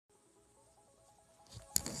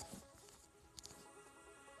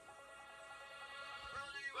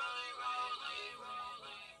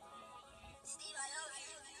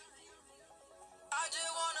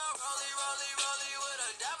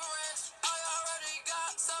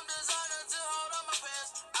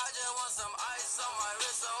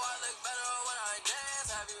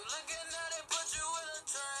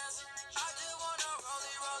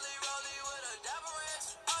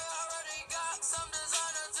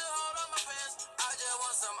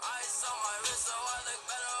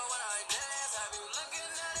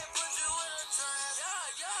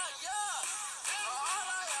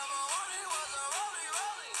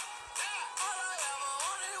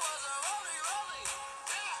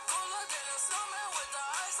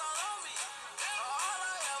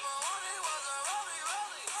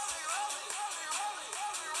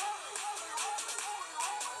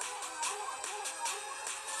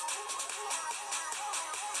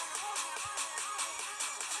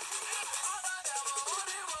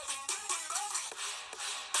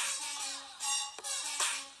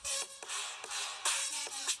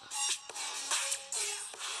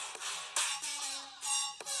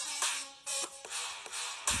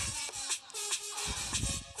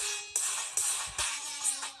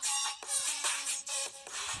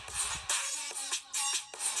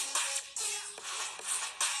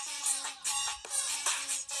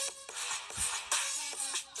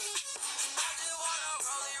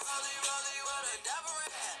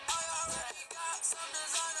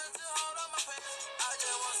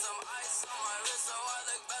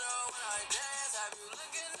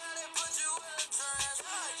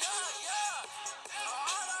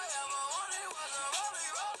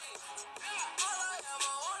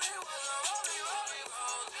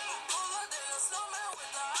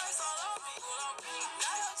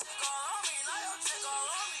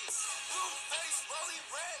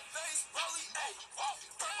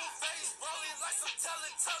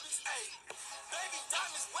Teletubbies, ayy. Baby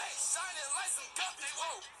diamonds wet, shining like some guppies,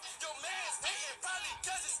 whoa. Your man's hating probably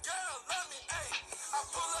cause his girl love me, ayy. I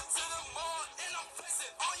pull up to the mall and I'm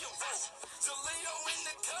flexing on your wrist. Jaleo in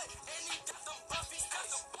the cut and he got them buffies,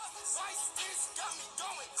 White sticks got me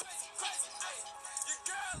going crazy, crazy, ayy. Your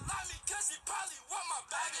girl love me cause she probably want my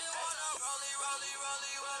bag. I just wanna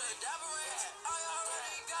rollie with a dapper range. I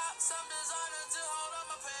already got some designer to hold on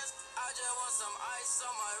my pants. I just want some ice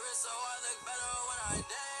on my wrist so I look better when I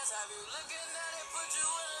dance. Have you looking at it, put you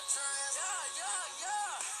in a trance? Yeah,